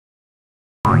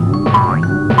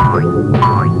Okay,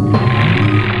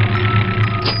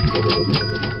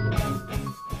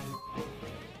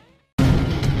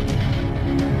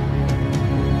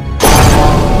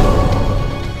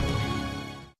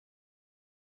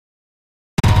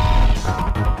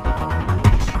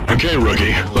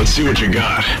 rookie, let's see what you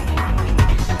got.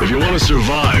 If you want to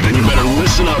survive, then you better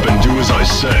listen up and do as I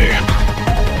say.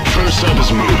 First up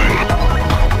is moving.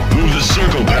 Move the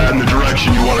circle pad in the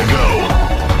direction you want to go.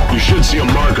 You should see a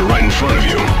marker right in front of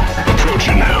you. Approach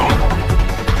it now.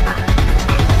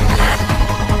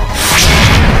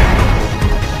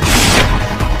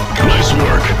 Nice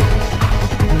work.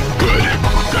 Good.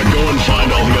 Now go and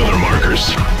find all the other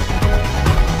markers.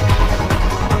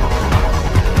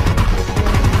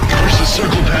 Push the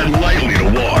circle pad lightly to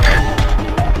walk.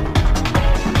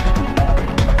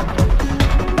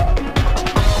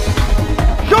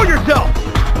 Show yourself!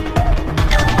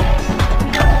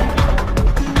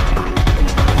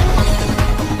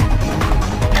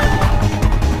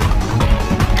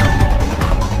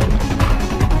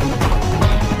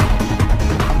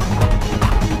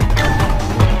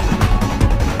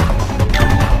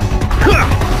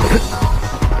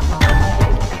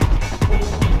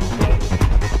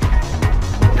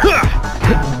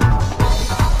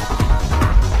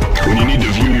 When you need to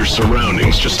view your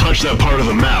surroundings, just touch that part of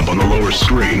the map on the lower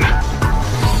screen.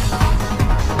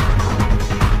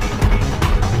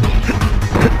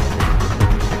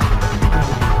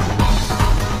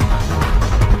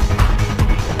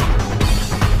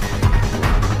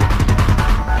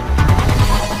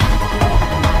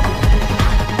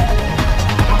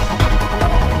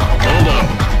 Hold up.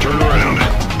 Turn around.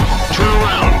 Turn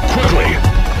around, quickly.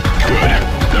 Good.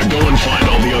 Now go and find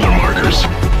all the other markers.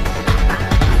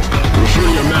 Refer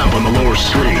to your map on the lower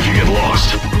screen if you get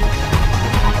lost.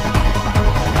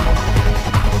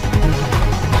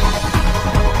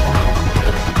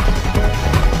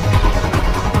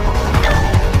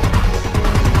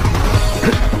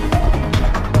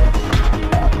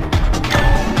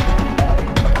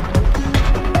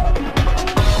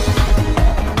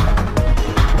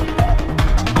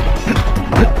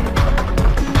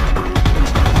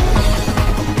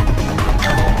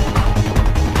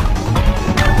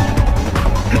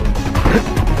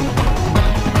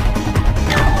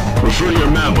 Refer to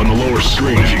your map on the lower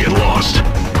screen if you get lost.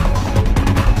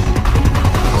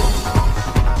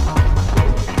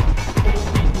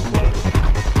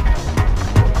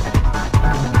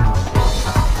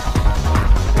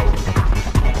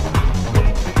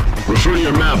 Refer to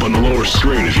your map on the lower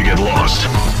screen if you get lost.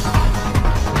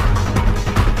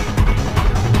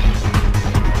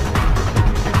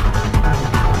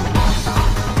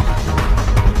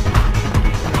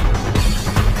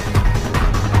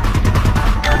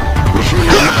 Refer to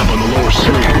your map on the lower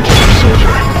screen. Good job,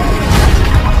 soldier.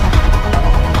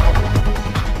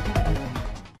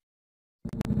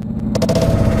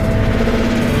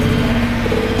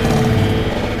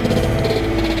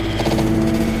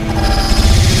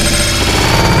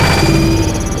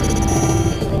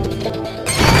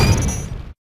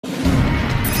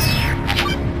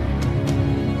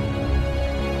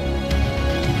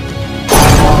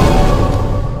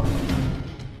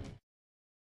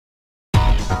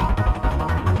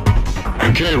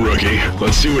 Okay, rookie,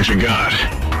 let's see what you got.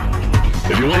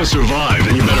 If you want to survive,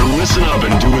 then you better listen up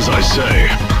and do as I say.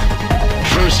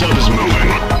 First up is moving.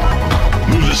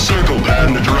 Move the circle pad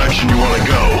in the direction you want to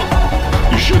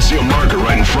go. You should see a marker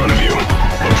right in front of you.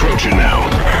 Approach it now.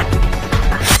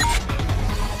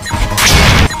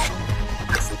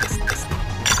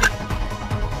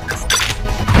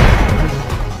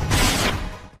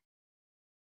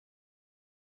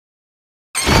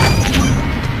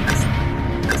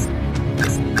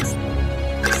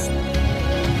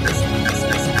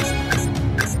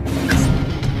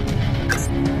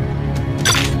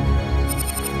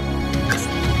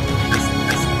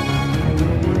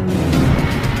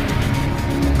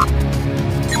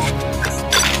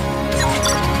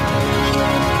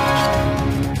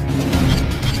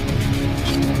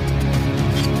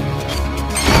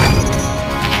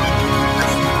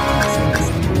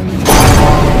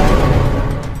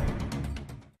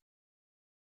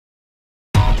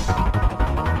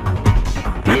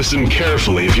 Listen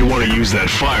carefully if you want to use that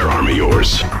firearm of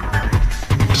yours.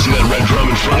 See that red drum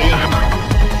in front of you?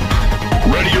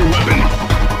 Ready your weapon.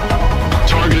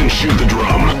 Target and shoot the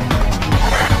drum.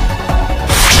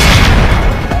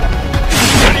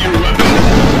 Ready your weapon.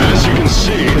 As you can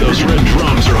see, those red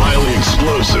drums are highly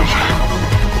explosive.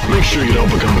 Make sure you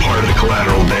don't become part of the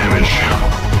collateral damage.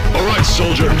 Alright,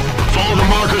 soldier. Follow the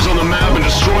markers on the map and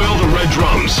destroy all the red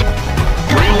drums.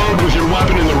 Reload with your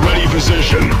weapon in the ready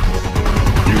position.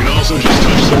 You can also Also, just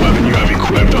touch the weapon you have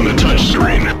equipped on the touch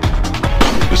screen.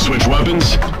 To switch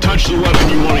weapons, touch the weapon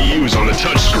you want to use on the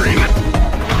touch screen.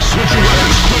 Switch your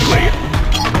weapons quickly!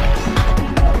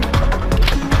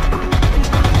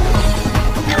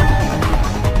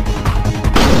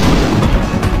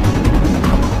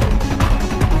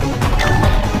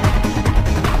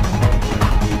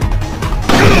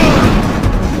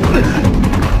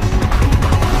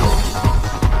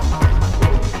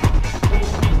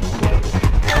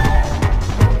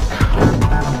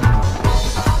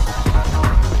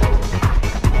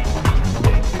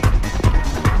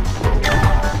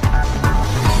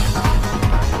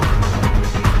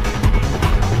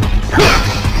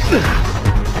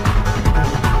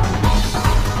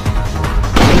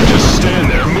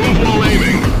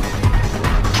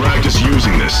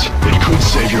 Using this, it could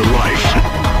save your life.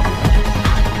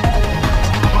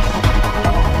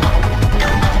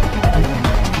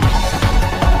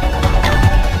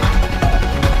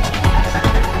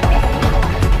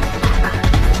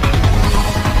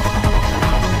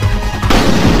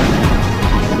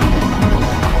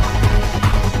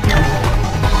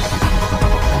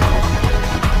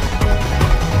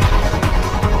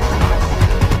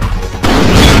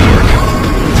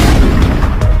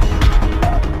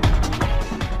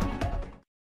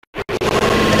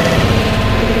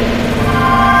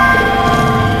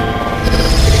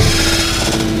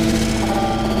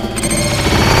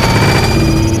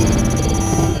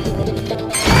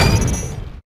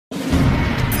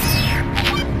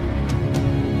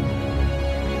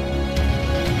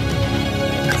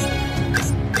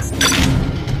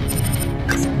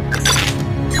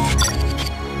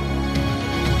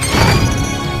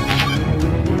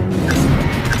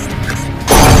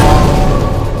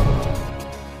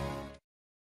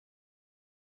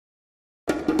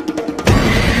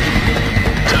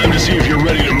 See if you're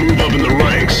ready to move up in the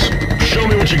ranks. Show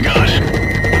me what you got.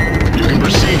 You can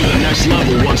proceed to the next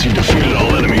level once you've defeated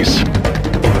all enemies.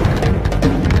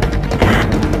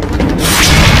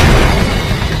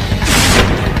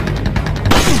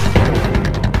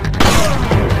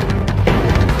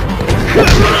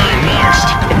 Next,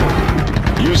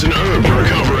 use an herb to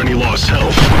recover any lost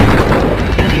health.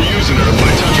 You can use an herb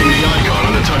by touching the icon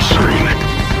on the touch screen.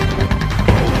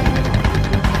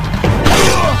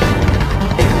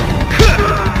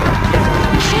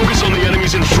 Focus on the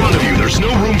enemies in front of you. There's no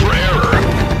room for error.